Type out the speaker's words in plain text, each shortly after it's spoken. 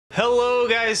Hello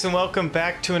guys and welcome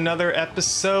back to another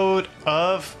episode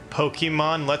of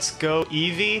Pokemon Let's Go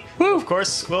Eevee. Woo! Of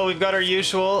course, well, we've got our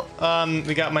usual,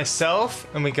 we got myself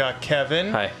and we got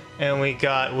Kevin. Hi. And we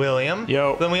got William.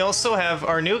 Yo. Then we also have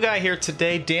our new guy here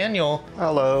today, Daniel.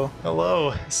 Hello.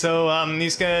 Hello. So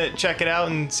he's gonna check it out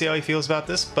and see how he feels about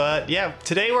this. But yeah,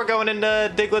 today we're going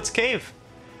into Diglett's cave.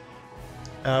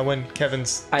 When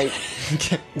Kevin's... I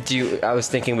was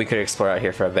thinking we could explore out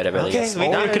here for a bit of it. Okay,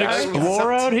 we could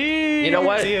explore out here. You know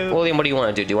what, William? What do you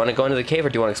want to do? Do you want to go into the cave, or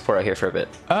do you want to explore out here for a bit?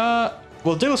 Well,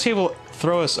 Diglett's cave will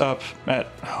throw us up at...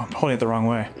 Oh, I'm holding it the wrong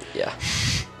way. Yeah.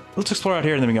 Let's explore out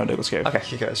here and then we go to Diglett's cave. Okay.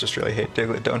 You guys just really hate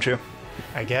Diglett, don't you?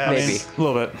 I guess. Maybe. A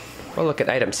little bit. Well, look at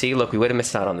items. See, look, we would have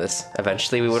missed out on this.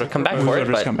 Eventually, we would have come back We for it, would've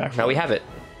just but come back for now it. we have it.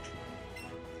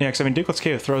 Yeah, because I mean, Diglett's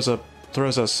cave throws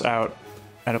us out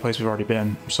at a place we've already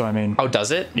been. So I mean... Oh,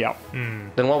 does it? Yeah.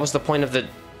 Then what was the point of the...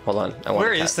 Hold on.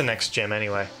 Where is the next gym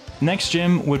anyway? Next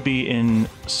gym would be in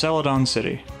Celadon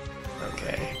City.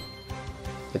 Okay.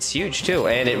 It's huge, too,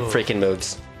 and it freaking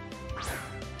moves.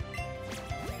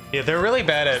 Yeah, they're really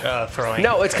bad at throwing.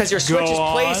 No, it's because your Switch is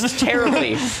placed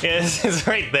terribly. Yeah, it's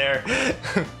right there.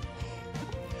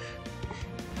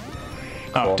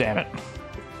 Oh, Cool. damn it.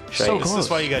 So This close. is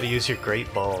why you gotta use your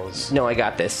great balls. No, I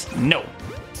got this. No.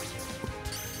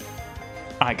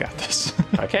 I got this.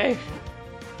 Okay.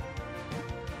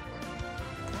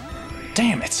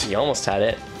 Damn it. You almost had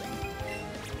it.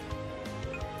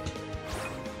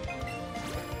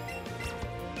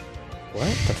 What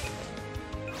the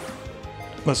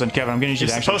Listen, Kevin, I'm going to need you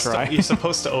to actually try. You're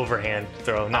supposed to overhand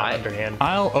throw, not underhand.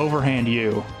 I'll overhand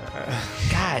you.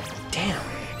 God damn.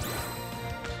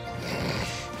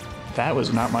 That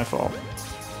was not my fault.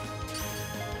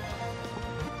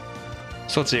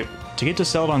 So let's see. To get to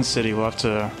Celadon City, we'll have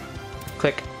to...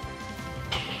 Click.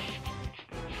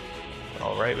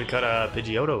 All right, we got a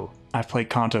Pidgeotto. I've played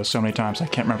Kanto so many times, I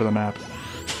can't remember the map.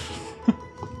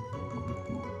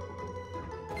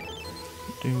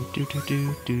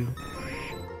 do.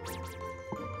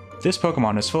 This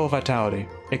Pokemon is full of vitality.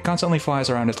 It constantly flies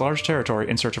around its large territory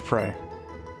in search of prey.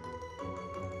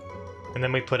 And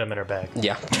then we put him in our bag.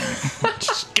 Yeah.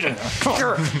 Just get in there. Come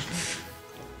on.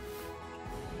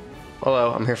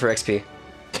 Hello, I'm here for XP.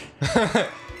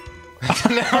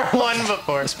 Never won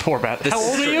before. Poor Bat. This, How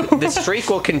old are you? The streak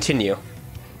will continue.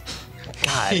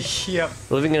 God. Yep.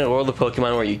 Living in a world of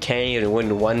Pokemon where you can't even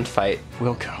win one fight.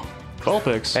 Wilco.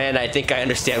 Vulpix. And I think I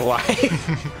understand why.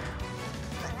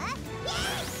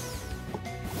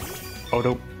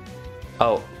 Odo.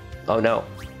 Oh. Oh no.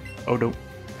 Odo.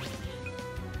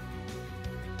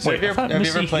 So Wait, have you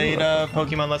ever played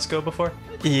Pokemon Let's Go before?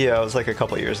 Yeah, it was like a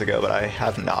couple years ago, but I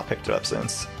have not picked it up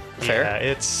since. Fair. Yeah,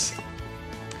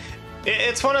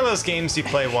 it's one of those games you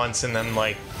play once and then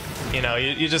like, you know,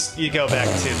 you go back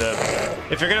to the.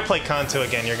 If you're gonna play Kanto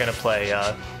again, you're gonna play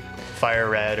Fire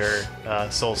Red or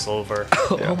Soul Silver.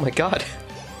 Oh my god.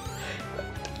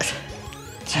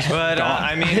 But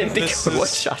I I mean, didn't think this I would is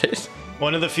one-shot it.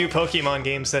 one of the few Pokemon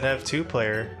games that have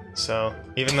two-player. So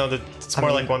even though it's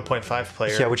more like 1.5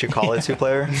 player. Yeah, would you call it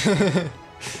two-player?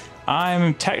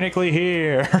 I'm technically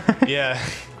here. Yeah.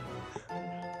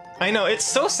 I know, it's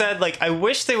so sad. Like, I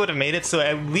wish they would have made it so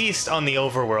at least on the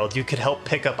overworld you could help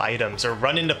pick up items or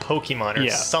run into Pokemon or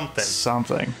something.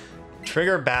 Something.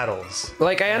 Trigger battles.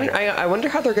 Like, I wonder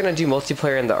how they're gonna do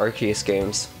multiplayer in the Arceus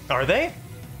games. Are they?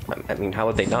 I mean, how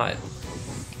would they not?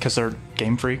 Because they're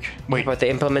Game Freak. Wait, But they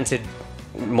implemented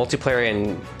multiplayer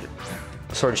in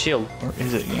Sword and Shield. or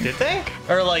is it? Did they?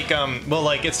 Or like, well,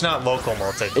 like, it's not local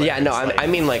multiplayer. Yeah, no, it's like... I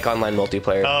mean like online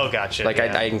multiplayer. Oh, gotcha. Like,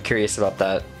 yeah. I'm curious about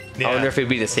that. Yeah, I wonder if it'd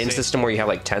be the same see. system where you have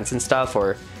like tents and stuff,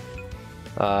 or...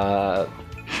 How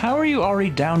are you already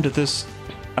down to this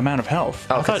amount of health?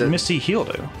 Oh, I thought 'cause it- Misty healed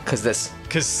you. Because this...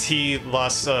 Because he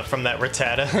lost from that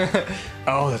Rattata.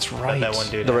 Oh, that's right. that one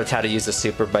dude. The Rattata used a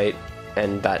super bite,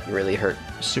 and that really hurt.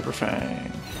 Super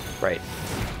Fang. Right.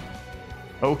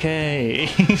 Okay.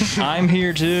 I'm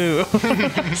here too.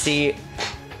 See,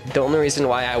 the only reason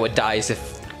why I would die is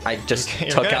if I just You're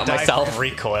took gonna out die myself. from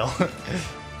recoil.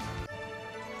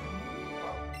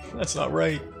 That's not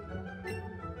right.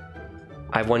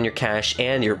 I've won your cash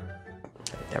and your...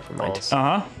 Never mind. Balls.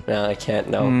 Uh-huh. No, I can't,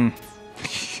 no.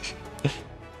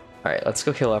 Alright, let's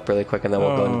go heal up really quick and then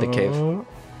we'll go into the cave.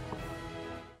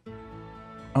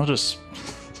 I'll just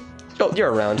Oh,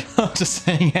 you're around. I'll just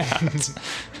hang out.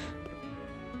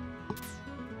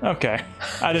 Okay.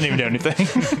 I didn't even do anything.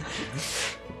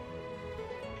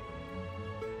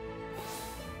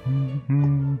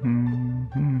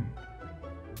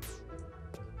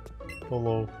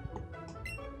 Hello.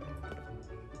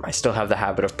 I still have the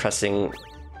habit of pressing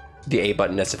the A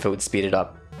button as if it would speed it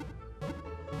up.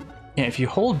 Yeah, if you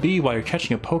hold B while you're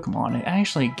catching a Pokemon, it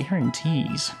actually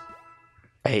guarantees.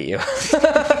 I hate you.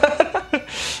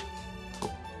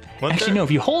 Actually, no.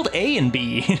 If you hold A and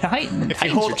B, it heightens If you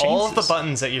your hold all of the chances.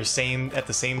 buttons at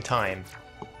the same time.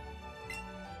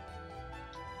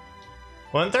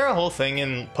 Wasn't there a whole thing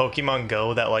in Pokemon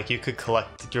Go that like you could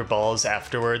collect your balls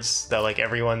afterwards? That like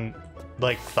everyone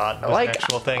like thought was an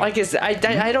actual thing.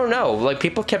 I don't know. Like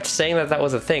people kept saying that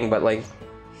was a thing, but like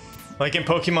in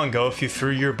Pokemon Go, if you threw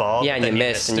your ball, yeah, and then you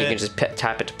missed, and you it. can just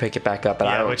tap it to pick it back up. But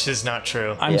I Yeah, don't. which is not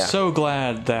true. I'm Yeah. so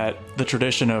glad that the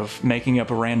tradition of making up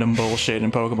random bullshit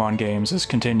in Pokemon games is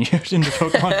continued into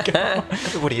Pokemon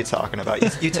Go. What are you talking about?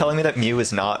 You telling me that Mew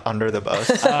is not under the bus?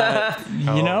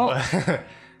 You know,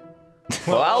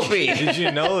 Well, I'll be. Did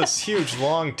you know this huge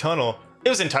long tunnel? It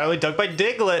was entirely dug by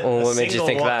Diglett. Well, A what made you single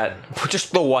think one. that?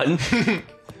 Just the one.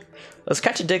 Let's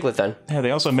catch a Diglett then. yeah, they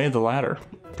also made the ladder.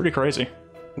 Pretty crazy.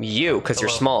 You, because you're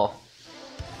Hello. small.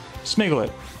 Smiggle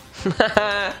it.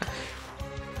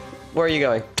 Where are you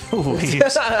going?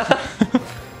 Leaves.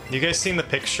 You guys seen the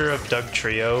picture of Doug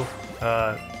Trio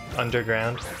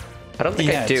underground? I don't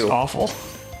think Yeah, I do. it's awful.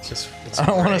 It's I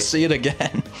don't want to great. see it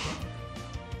again.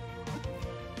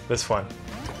 This one.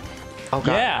 Oh god.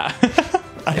 Yeah,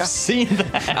 I've seen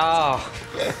that. Oh.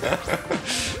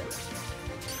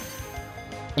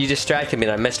 You distracted me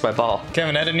and I missed my ball.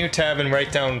 Kevin, add a new tab and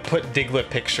write down "put Diglett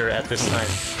picture" at this time.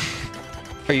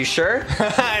 Are you sure?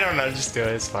 I don't know, just do it.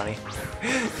 It's funny.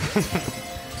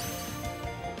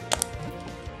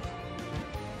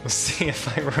 We'll see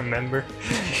if I remember.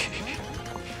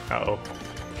 Uh-oh.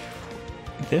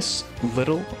 This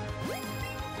little.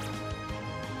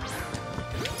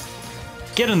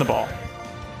 Get in the ball.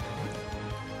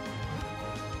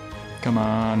 Come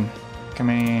on. Come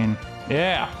in.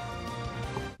 Yeah.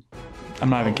 I'm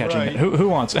not even catching Alright. it. Who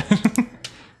wants it?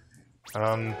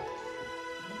 I mean,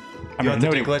 want the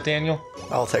nobody- Diglett, Daniel?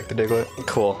 I'll take the Diglett.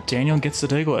 Cool. Daniel gets the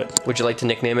Diglett. Would you like to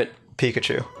nickname it?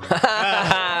 Pikachu.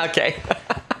 Okay.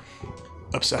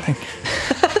 Upsetting.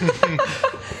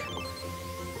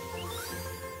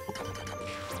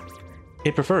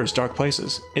 It prefers dark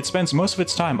places. It spends most of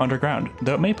its time underground,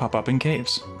 though it may pop up in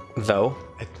caves. Though,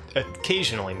 It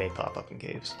occasionally may pop up in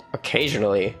caves.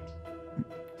 occasionally.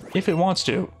 If it wants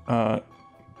to,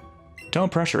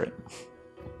 don't pressure it.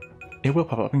 It will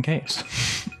pop up in caves.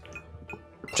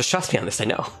 Just trust me on this, I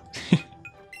know.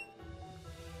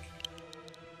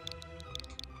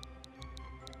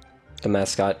 The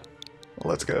mascot.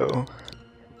 Let's go.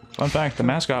 Fun fact, the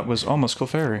mascot was almost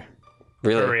Clefairy.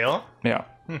 Really? For real? Yeah.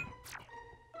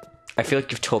 I feel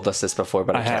like you've told us this before,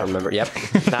 but I, I can't have. remember. Yep.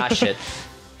 Ah, shit.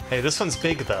 Hey, this one's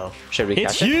big though. Should we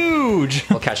It's catch it? huge!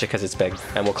 We'll catch it because it's big,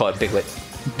 and we'll call it Biglet.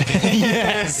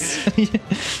 Yes!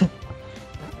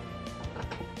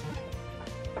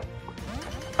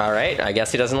 All right, I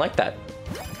guess he doesn't like that.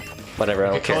 Whatever, I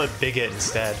We don't call care. it Bigot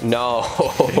instead. No.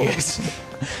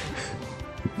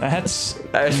 That's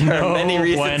There no are many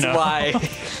reasons bueno. why.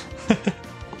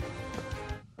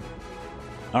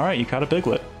 Alright, you caught a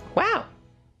Biglet. Wow.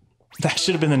 That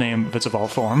should have been the name of its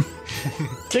evolved form.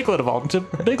 Diglett evolved into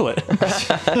Biglet.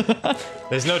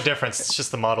 There's no difference. It's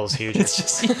just the model's huge. It's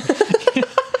just...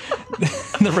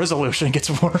 the resolution gets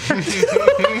worse.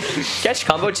 Catch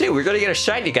combo 2. We're going to get a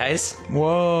shiny, guys.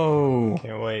 Whoa.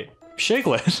 Can't wait.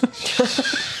 Shiglet.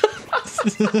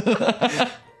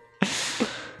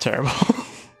 Terrible.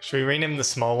 Should we rename the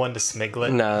small one to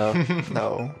Smiglet? No.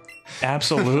 No.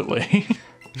 Absolutely.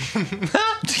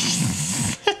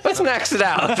 Let's max it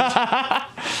out.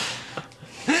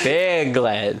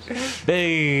 Biglet.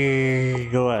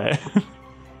 Biglet.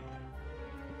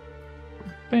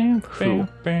 Bam, bam,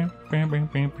 bam, bam, bam,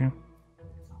 bam, bam.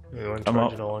 We want to I'm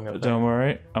charge it along up there. Don't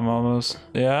worry, I'm almost.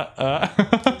 Yeah.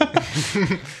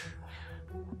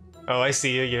 Oh, I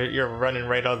see you. You're running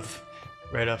right off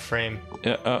frame.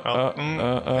 Yeah. There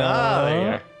you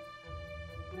are.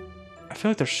 I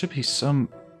feel like there should be some.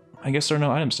 I guess there are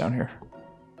no items down here.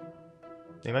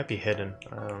 They might be hidden.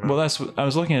 I don't know. Well, that's. I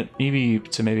was looking at Eevee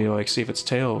to maybe like see if its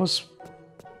tail was.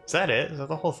 Is that it? Is that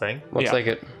the whole thing? Looks Yeah. like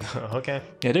it. Okay.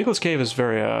 Yeah, Diglett's cave is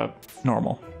very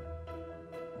normal.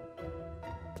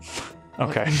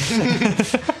 Okay.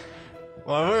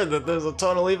 Well, I've heard that there's a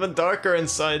tunnel even darker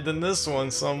inside than this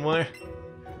one somewhere.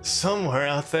 Somewhere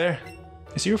out there.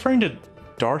 Is he referring to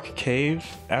Dark Cave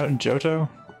out in Johto?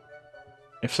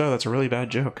 If so, that's a really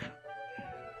bad joke.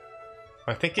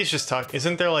 I think he's just talking.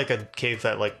 Isn't there like a cave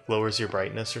that like lowers your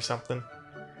brightness or something?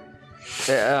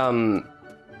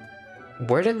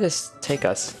 Where did this take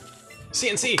us?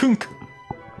 CNC! Kunk!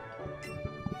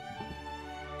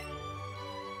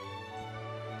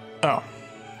 Oh.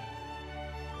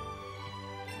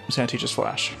 I'm just gonna teach us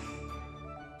Flash.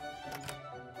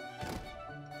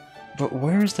 But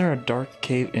where is there a dark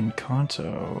cave in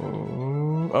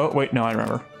Kanto? Oh, wait, no, I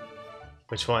remember.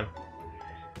 Which one?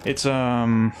 It's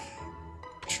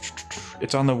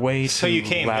it's on the way to So you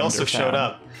came. You Lavender also showed Town.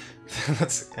 up.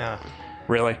 That's yeah.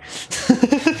 Really?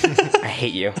 I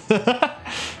hate you.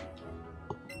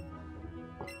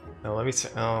 No, let me.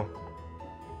 Oh,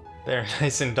 there,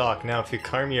 nice and dark. Now, if you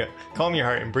calm your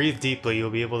heart and breathe deeply,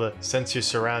 you'll be able to sense your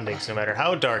surroundings, no matter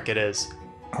how dark it is.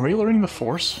 Are we learning the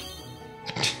Force?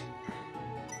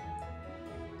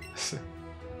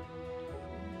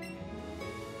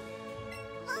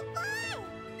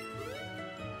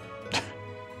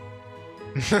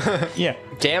 Yeah.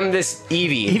 Damn this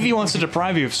Eevee. Eevee wants to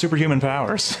deprive you of superhuman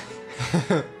powers.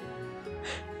 Are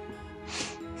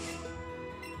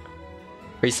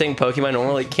you saying Pokemon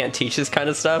normally can't teach this kind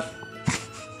of stuff?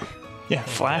 Yeah,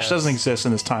 Flash doesn't exist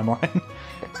in this timeline.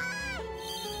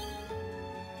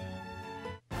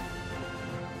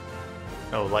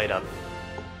 Oh, light up.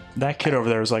 That kid over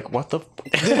there is like, what the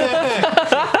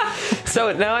f.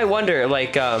 So now I wonder,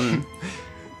 like,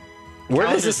 where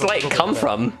does this light come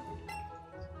from?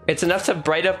 It's enough to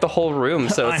bright up the whole room,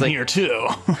 so it's I'm like... here too.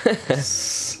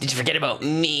 Did you forget about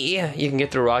me? You can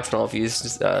get through Rock Tunnel if you use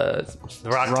The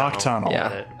rock tunnel.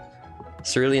 Yeah.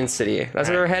 Cerulean City. That's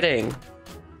where we're heading.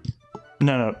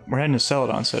 No, we're heading to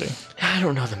Celadon City. I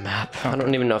don't know the map. I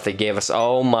don't even know if they gave us...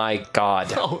 Oh my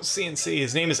god. Oh, CNC.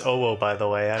 His name is Owo, by the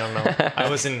way. I don't know. I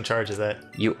wasn't in charge of that.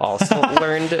 You also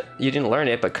learned... You didn't learn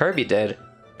it, but Kirby did.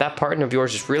 That partner of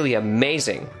yours is really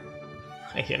amazing.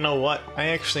 Hey, you know what? I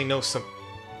actually know some.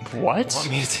 What? Want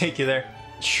me to take you there?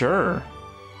 Sure.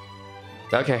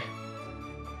 Okay.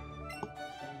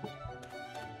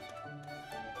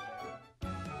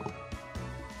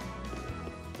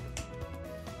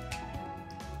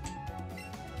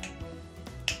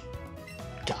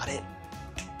 Got it.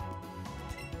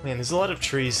 Man, there's a lot of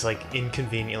trees like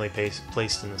inconveniently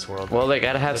placed in this world. Well, they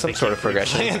gotta have that some they sort of can't keep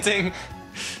progression.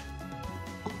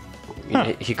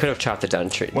 planting. He could have chopped it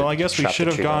down. Well, I guess we chopped should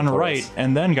the have tree down gone for right us.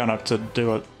 and then gone up to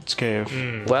Diglett's cave.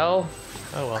 Well,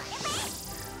 Oh well.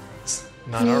 It's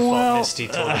not our fault Misty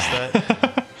told us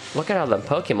that. look at all the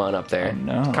Pokemon up there.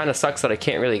 no. Kind of sucks that I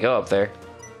can't really go up there.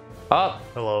 Oh,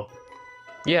 Hello.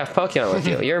 you have Pokemon with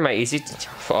you. You're my easy...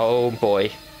 Oh,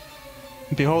 boy.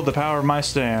 Behold the power of my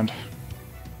stand.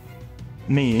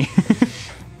 Me.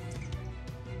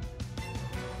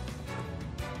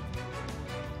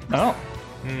 Oh,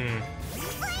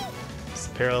 It's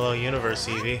the parallel universe,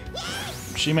 Eevee.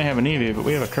 she may have an Eevee, but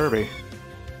we have a Kirby.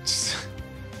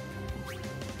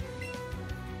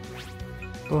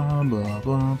 Blah, blah,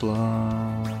 blah,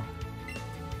 blah.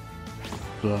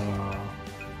 Blah,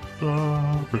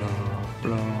 blah, blah,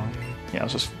 blah. Yeah,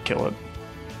 let's just kill it.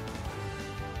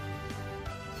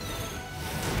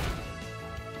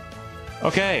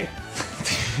 Okay.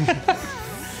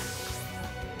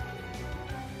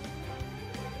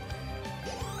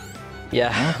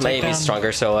 Yeah, my take Eevee's down-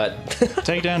 stronger, so what?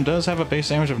 Takedown does have a base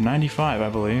damage of 95, I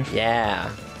believe. Yeah.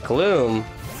 Gloom.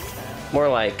 More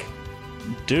like...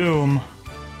 Doom.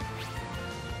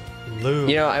 Lou.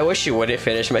 You know, I wish you wouldn't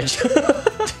finish my...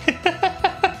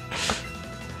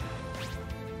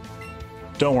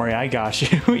 Don't worry, I got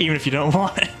you, even if you don't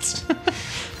want it.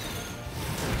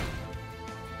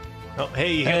 Oh,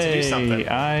 hey, you get to do something.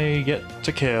 I get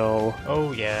to kill.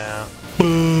 Oh yeah.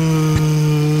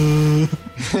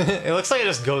 It looks like it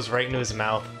just goes right into his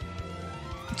mouth.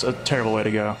 It's a terrible way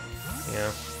to go.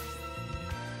 Yeah.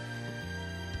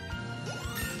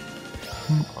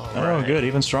 Oh, Alright. good,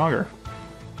 even stronger.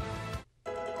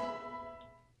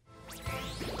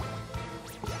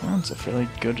 That's a fairly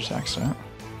good attack stat.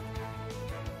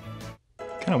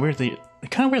 Kind of weird the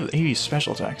Eevee's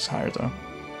special attack is higher though.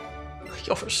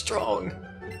 You're strong.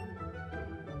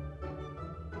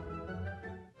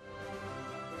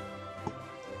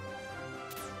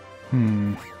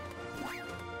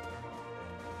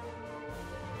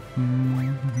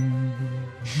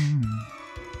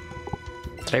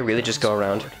 Did I really just go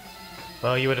around?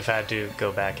 Well, you would have had to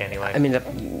go back anyway. I mean,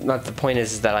 not the point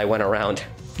is that I went around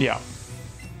Yeah.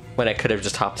 when I could have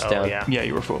just hopped oh down. yeah. Yeah,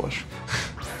 you were foolish.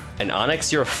 And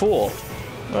Onyx, you're a fool.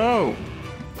 Oh!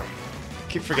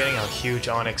 I keep forgetting how huge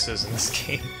Onyx is in this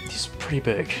game. He's pretty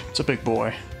big. It's a big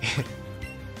boy.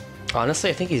 Honestly,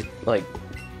 I think he's, like,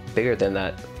 bigger than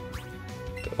that.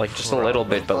 Like, just a little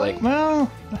bit, but, like... Well,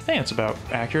 I think it's about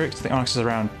accurate. I think Onyx is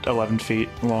around 11 feet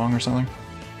long or something.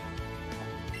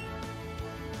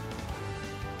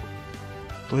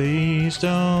 Please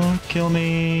don't kill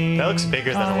me. That looks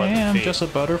bigger than 11 I am feet. just a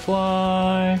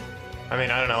butterfly. I mean,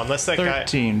 I don't know. Unless that 13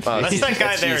 guy. feet. Unless that guy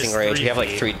that's there is using rage. 3 We have, like,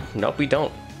 feet. 3... Nope, we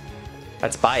don't.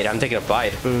 That's Bide. I'm taking a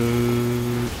Bide.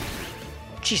 Boo.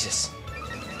 Jesus.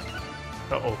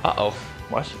 Uh-oh. Uh-oh.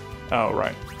 What? Oh,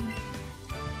 right.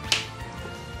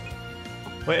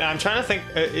 Wait, I'm trying to think.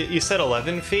 You said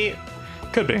 11 feet?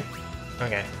 Could be.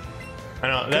 Okay. I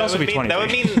don't know. Could also be 20 that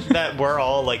would feet. mean that we're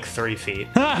all like 3 feet.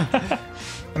 I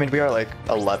mean, we are like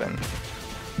 11.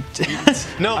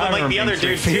 No, I but like remember the other being 3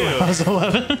 dude feet when I too. was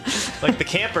 11. Like the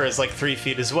camper is like 3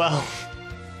 feet as well.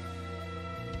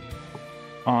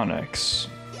 Onyx.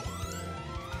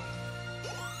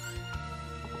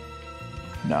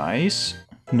 Nice.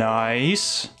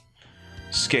 Nice.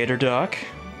 Skater Duck.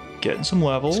 Getting some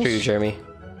levels. Screw you, Jeremy.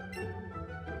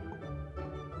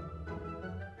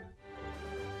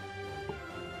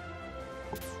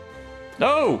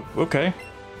 Oh, okay.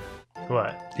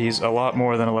 What? He's a lot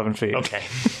more than 11 feet. Okay.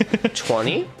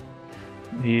 20?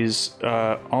 He's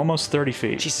almost 30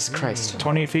 feet. Jesus Christ.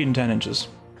 28 feet and 10 inches.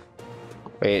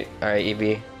 Wait, alright,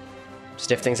 Eevee.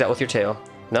 Sniff things out with your tail.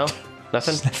 No?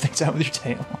 Nothing? Sniff things out with your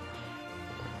tail.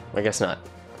 I guess not.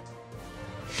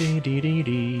 Dee dee dee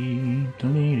dee.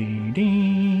 Dee dee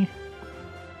dee.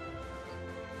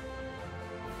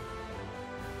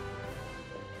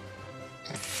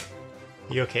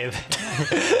 You okay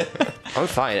there? I'm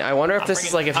fine. I wonder if this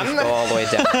is like if you go all the way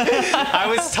down. I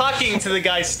was talking to the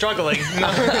guy struggling.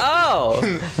 Oh!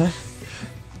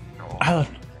 Alan.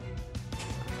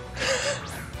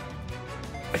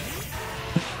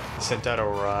 Sent out a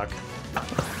rock.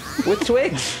 With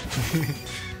twigs.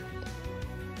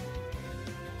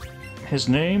 His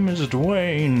name is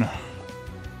Dwayne.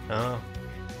 Oh.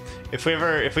 If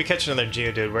we catch another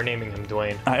Geodude, we're naming him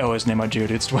Dwayne. I always name my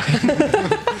Geodudes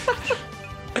Dwayne.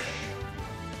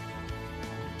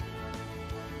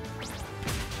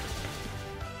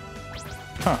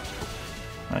 Huh.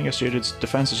 I guess Geodude's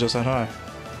defense is just that high.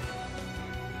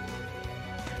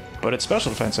 But its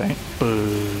special defense ain't.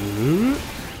 Boo.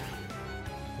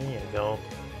 There you go.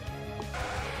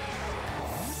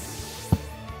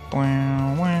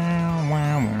 Wow, wow,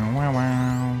 wow, wow, wow,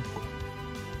 wow.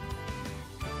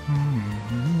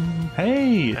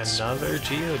 Hey, it's Another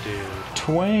Geodude.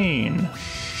 Twain.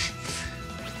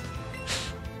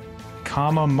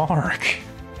 Comma Mark.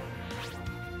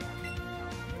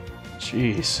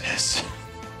 Jesus.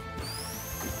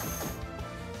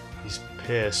 He's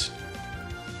pissed.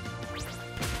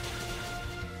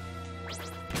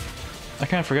 I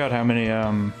kind of forgot how many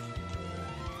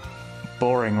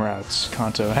boring routes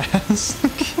Kanto has.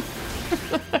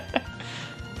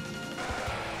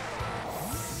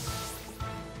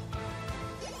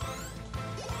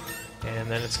 And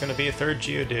then it's gonna be a third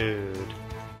Geodude.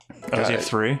 Oh, does he have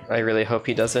 3? I really hope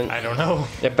he doesn't. I don't know.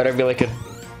 It better be like a...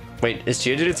 Wait, is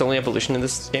Geodude its only evolution in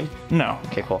this game? No.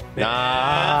 Okay, cool.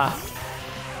 Nah.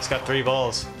 He's got 3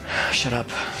 balls. Shut up.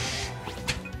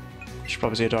 Should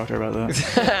probably see a doctor about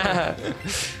that.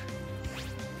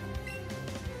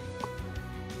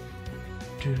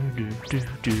 do, do, do,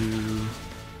 do.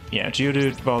 Yeah,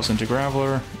 Geodude evolves into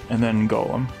Graveler, and then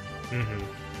Golem.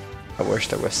 I wish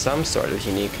there was some sort of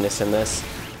uniqueness in this.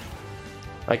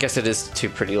 I guess it is too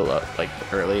pretty low, like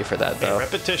early for that Hey, though.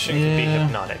 repetition can be Yeah.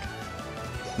 hypnotic.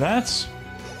 That's...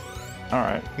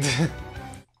 Alright.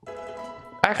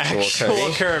 Actual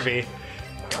Kirby.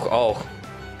 Kirby. Oh.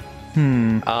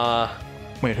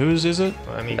 Wait, whose is it?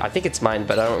 I mean, I think it's mine,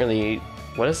 but I don't really...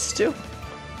 What does this do?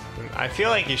 I feel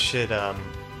like you should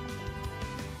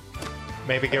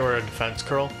maybe give her a defense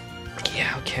curl.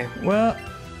 Yeah, okay. Well,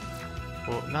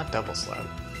 Well, not double slap.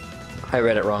 I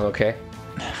read it wrong, okay?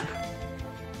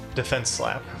 Defense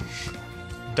slap.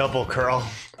 Double curl.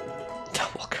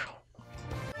 Double curl.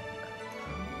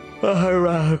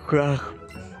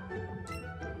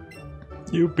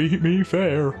 you beat me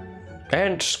fair.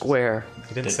 And square.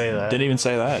 You didn't say that. Didn't even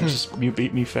say that. Just, you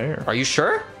beat me fair. Are you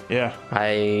sure? Yeah.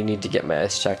 I need to get my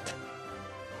eyes checked.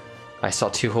 I saw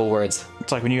 2 whole words.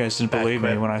 It's like when you guys didn't Bad believe me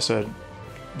quip. when I said...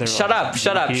 they were Shut like, up,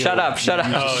 shut up, heal. shut up, shut up,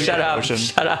 Oh, shut yeah. up,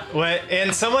 shut up.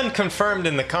 And someone confirmed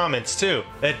in the comments too.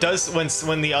 It does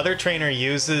when the other trainer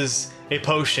uses a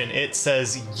potion, it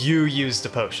says you used a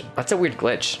potion. That's a weird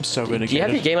glitch. So Do you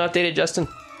have your game updated, Justin?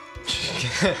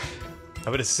 I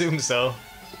would assume so.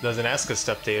 Doesn't ask us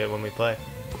to update it when we play.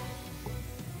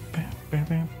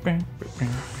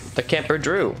 The camper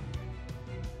Drew.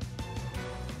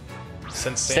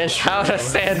 Since Sent how to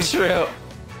stand true.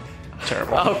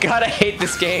 Terrible. Oh god, I hate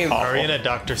this game. Are we in a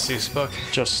Dr. Seuss book?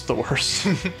 Just the worst.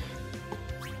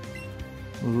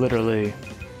 Literally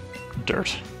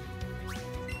dirt.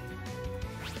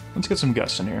 Let's get some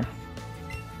gusts in here.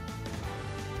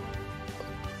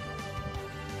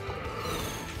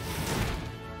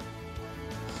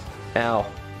 Ow.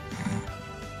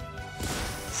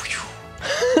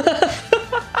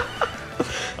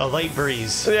 A light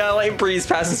breeze. Yeah, light breeze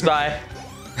passes by.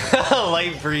 A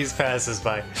light breeze passes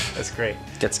by. That's great.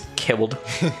 Gets killed.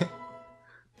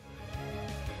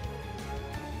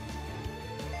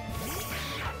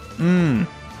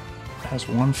 Has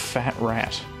one fat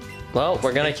rat. Well,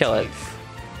 we're gonna kill it.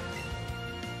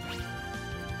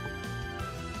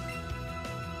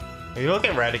 If you look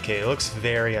at Raticate, it looks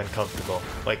very uncomfortable,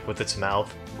 like with its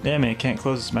mouth. Yeah, I mean, it can't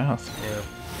close its mouth. Yeah.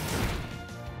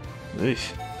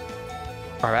 Eesh.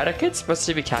 Are Raticates supposed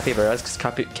to be capybaras? Because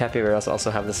capybaras also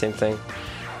have the same thing.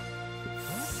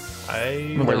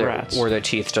 Well, Where they're rats. their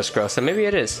teeth just grow. So maybe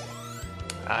it is.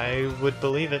 I would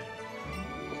believe it.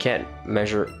 Can't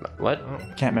measure. What?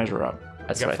 Can't measure up.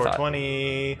 That's Got what I thought.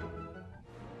 420.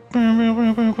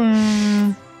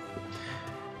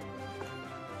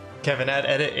 Kevin,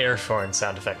 edit airphone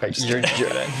sound effect.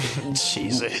 Is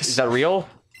Jesus. that real?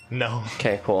 No.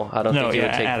 Okay, cool. I don't No, think he would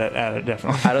yeah, take. add it,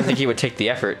 definitely. I don't think he would take the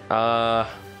effort. I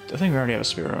think we already have a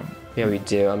spear room. Yeah, we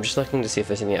do. I'm just looking to see if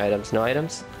there's any items. No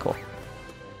items? Cool.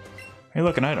 Hey,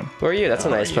 look, an item. Who are you? That's a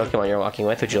nice are you? Pokemon you're walking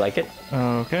with. Would you like it?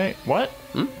 Okay. What?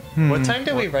 What time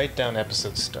did we write down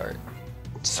episode start?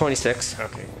 It's 26.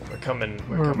 Okay, we're coming.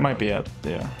 Or it might be at,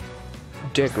 yeah.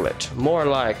 Diglett. More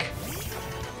like.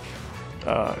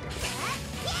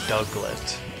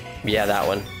 Douglet. Yeah, that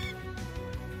one.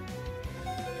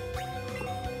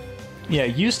 Yeah,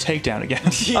 use takedown again.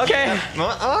 Okay.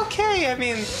 Well, okay, I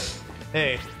mean,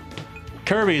 hey.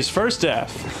 Kirby's first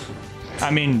death.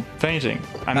 I mean, fainting.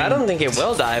 I mean, I don't think it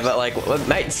will die, but like, it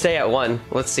might stay at 1.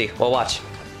 Let's see. We'll watch.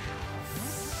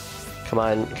 Come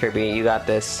on, Kirby, you got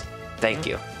this. Thank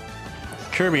you.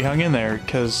 Kirby hung in there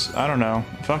because, I don't know.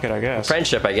 Fuck it, I guess.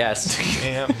 Friendship, I guess.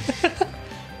 Yeah.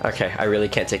 Okay, I really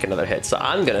can't take another hit, so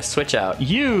I'm gonna switch out.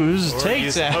 Use Or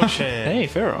use takedown. potion. Hey,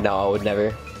 Pharaoh. No, I would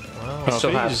never. Oh, if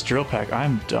still you have- use drill pack,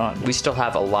 I'm done. We still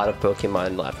have a lot of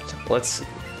Pokemon left. Let's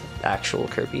actual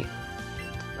Kirby.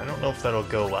 I don't know if that'll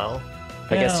go well.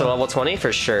 I guess to Yeah. level 20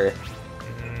 for sure.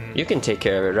 You can take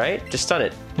care of it, right? Just stun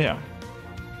it. Yeah.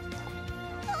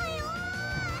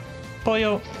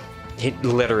 Pollo. It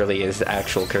literally is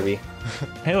actual Kirby.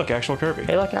 Hey, look, actual Kirby.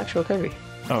 Hey, look, actual Kirby.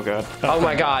 Oh, God. Oh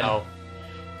my god. Oh.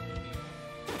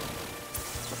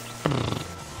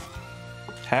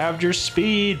 Have your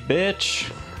speed,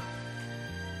 bitch.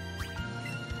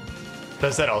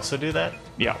 Does that also do that?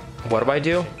 Yeah. What do I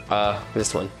do?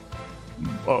 This one.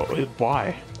 Oh,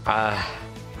 why?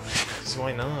 So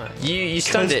why not? You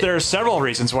stunned Because it. there are several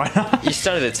reasons why not. You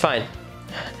stunned it, it's fine.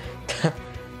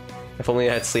 If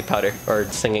only I had sleep powder. Or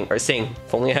singing. Or sing.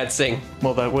 If only I had sing.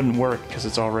 Well, that wouldn't work because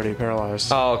it's already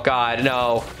paralyzed. Oh god,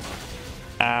 no.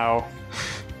 Ow.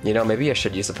 You know, maybe I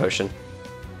should use a potion.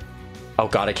 Oh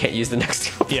god, I can't use the next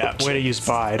two. Yeah, way to use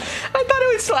Bide. I thought it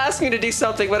would still ask me to do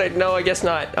something, but no, I guess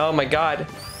not. Oh my god.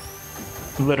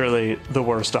 Literally the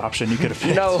worst option you could have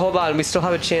picked. No, hold on, we still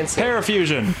have a chance.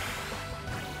 Parafusion.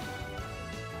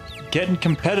 Getting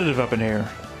competitive up in here.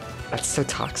 That's so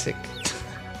toxic.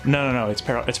 No, it's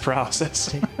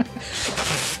paralysis.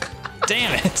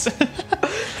 Damn it.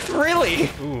 Really?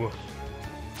 Ooh.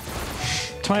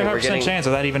 25% getting- chance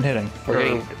of that even hitting.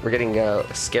 We're getting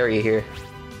scary here.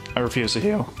 I refuse to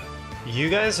heal. You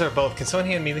guys are both. Can someone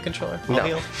hand me the controller? I'll No,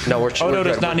 heal. no, we're Odo we're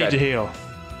does good, not we're need to good. heal.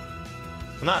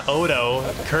 Not Odo.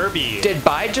 Kirby. Did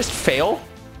Bide just fail?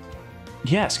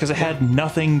 Yes, because it had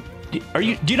nothing. Do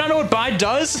you not know what Bide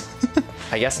does?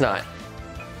 I guess not.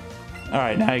 All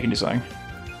right, now you can do something.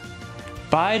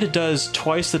 Bide does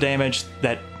twice the damage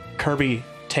that Kirby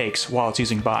takes while it's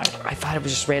using Bide. I thought it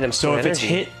was just random. So if it's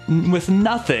energy. hit with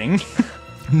nothing,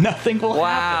 nothing will happen.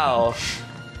 Wow.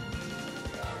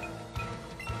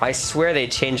 I swear they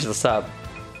changed the sub.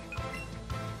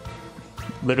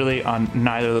 Literally on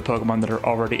neither of the Pokemon that are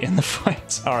already in the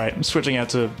fights. All right, I'm switching out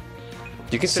to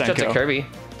You can switch up to Senko. Kirby.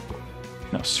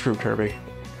 no, screw Kirby.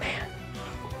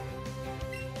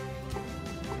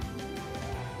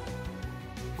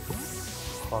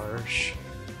 Harsh.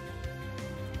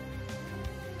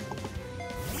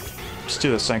 Just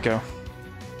do this, Senko.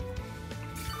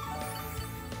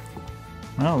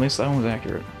 Well, at least that one was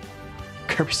accurate.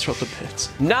 Kirby's thrilled to bits.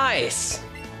 Nice.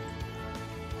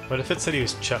 What if it said he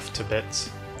was chuffed to bits?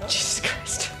 Jesus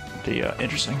Christ. Be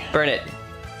interesting. Burn it.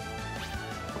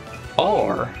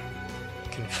 Or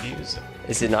Confusing.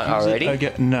 Is it not already?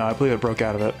 no, I believe it broke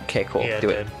out of it. Okay, cool. Yeah, Do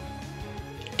it it. did.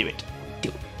 Do it. Do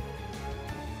it.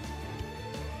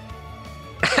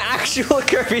 Actual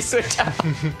Kirby switch out.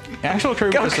 Actual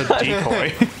Kirby Go, was a go.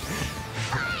 decoy.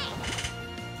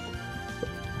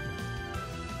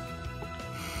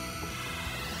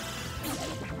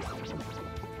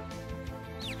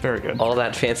 Very good. All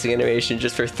that fancy animation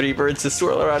just for 3 birds to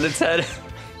swirl around its head.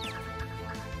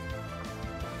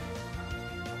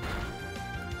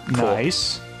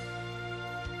 Nice.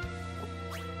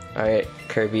 All right,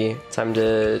 Kirby, time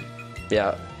to,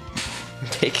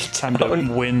 take it Time down.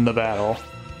 to win the battle.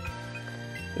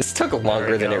 This took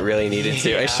longer than it really needed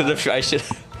to. I should.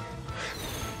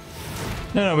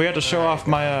 No, we got to show off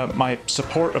my my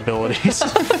support abilities.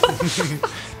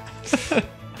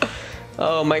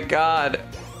 Oh my god.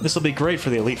 This will be great for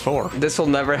the Elite Four. This will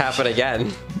never happen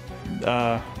again.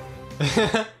 I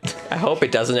hope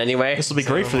it doesn't anyway. This will be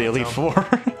great for the Elite Four.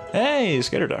 Hey,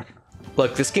 Skater Duck.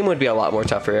 Look, this game would be a lot more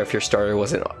tougher if your starter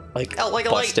wasn't like Oh, like a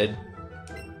light. busted.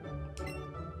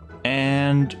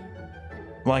 And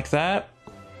like that,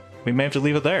 we may have to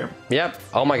leave it there. Yep.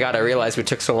 Oh my god, I realized we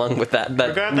took so long with that.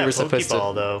 Forgot we that were supposed to.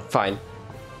 Pokeball, though. Fine.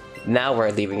 Now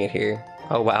we're leaving it here.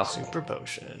 Oh wow. Super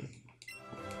potion.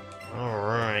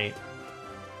 Alright.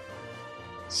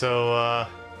 So,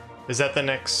 is that the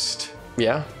next...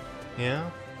 Yeah. Yeah?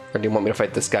 Or do you want me to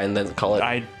fight this guy and then call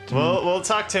it? Well, we'll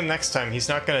talk to him next time. He's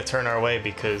not going to turn our way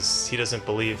because he doesn't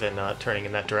believe in turning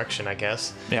in that direction, I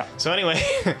guess. Yeah. So anyway,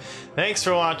 thanks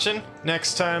for watching.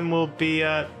 Next time we'll be...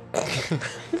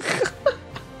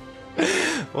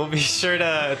 we'll be sure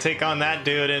to take on that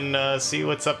dude and see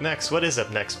what's up next. What is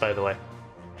up next, by the way?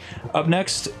 Up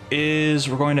next is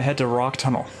we're going to head to Rock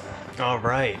Tunnel. All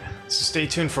right. So stay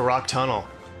tuned for Rock Tunnel.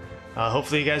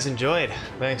 Hopefully you guys enjoyed.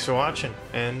 Thanks for watching,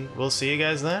 and we'll see you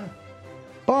guys then.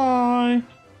 Bye.